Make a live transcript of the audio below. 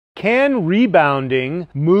Can rebounding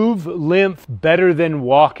move lymph better than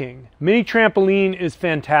walking? Mini trampoline is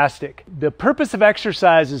fantastic. The purpose of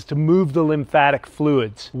exercise is to move the lymphatic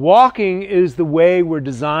fluids. Walking is the way we're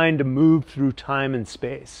designed to move through time and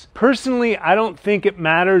space. Personally, I don't think it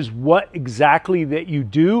matters what exactly that you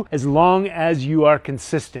do as long as you are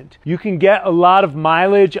consistent. You can get a lot of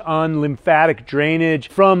mileage on lymphatic drainage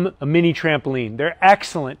from a mini trampoline. They're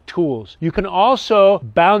excellent tools. You can also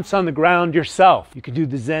bounce on the ground yourself. You can do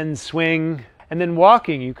the Zen swing. And then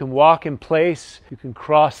walking, you can walk in place, you can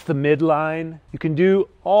cross the midline, you can do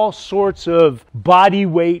all sorts of body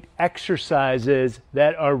weight exercises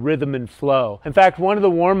that are rhythm and flow. In fact, one of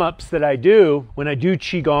the warm-ups that I do when I do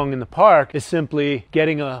Qigong in the park is simply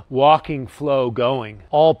getting a walking flow going.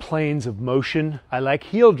 All planes of motion. I like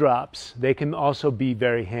heel drops. They can also be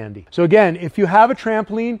very handy. So again, if you have a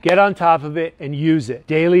trampoline, get on top of it and use it.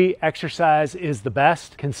 Daily exercise is the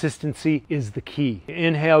best. Consistency is the key.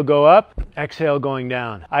 Inhale, go up. Exhale, going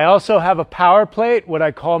down. I also have a power plate, what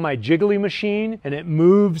I call my jiggly machine, and it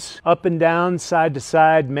moves up and down, side to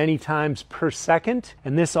side many times per second.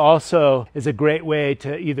 And this also is a great way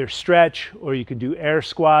to either stretch or you can do air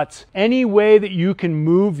squats. Any way that you can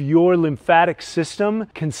move your lymphatic system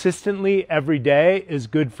consistently every day is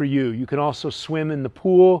good for you. You can also swim in the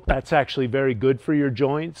pool. That's actually very good for your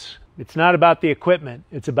joints. It's not about the equipment,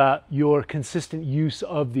 it's about your consistent use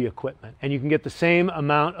of the equipment. And you can get the same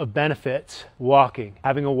amount of benefits walking,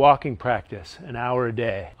 having a walking practice an hour a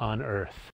day on Earth.